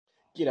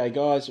G'day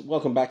guys,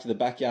 welcome back to the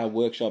Backyard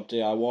Workshop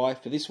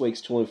DIY. For this week's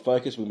tool in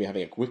focus, we'll be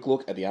having a quick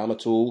look at the Armor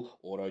Tool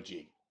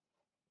Auto-Jig.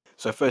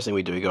 So first thing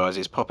we do, guys,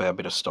 is pop our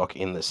bit of stock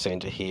in the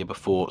center here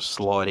before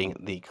sliding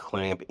the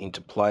clamp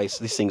into place.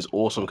 This thing's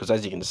awesome because,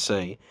 as you can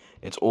see,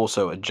 it's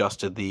also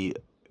adjusted the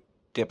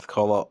depth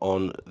collar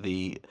on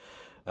the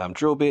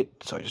drill bit,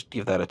 so just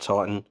give that a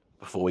tighten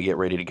before we get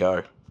ready to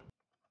go.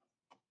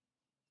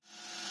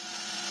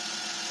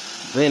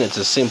 Then it's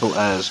as simple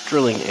as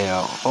drilling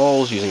our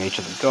holes using each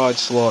of the guide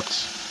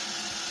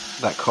slots,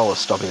 that collar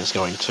stopping us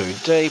going too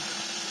deep,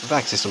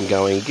 vac system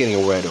going,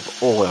 getting rid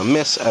of all our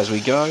mess as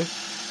we go,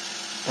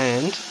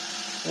 and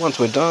once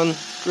we're done,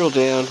 drill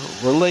down,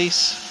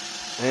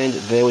 release, and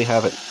there we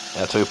have it,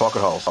 our two pocket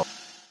holes.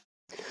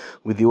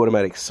 With the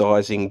automatic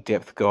sizing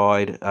depth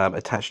guide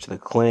attached to the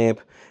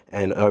clamp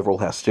and overall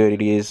how sturdy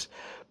it is,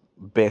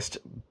 best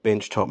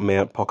benchtop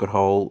mount pocket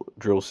hole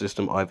drill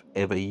system I've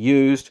ever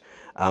used.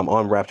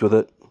 I'm wrapped with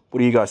it. What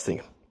do you guys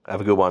think?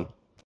 Have a good one.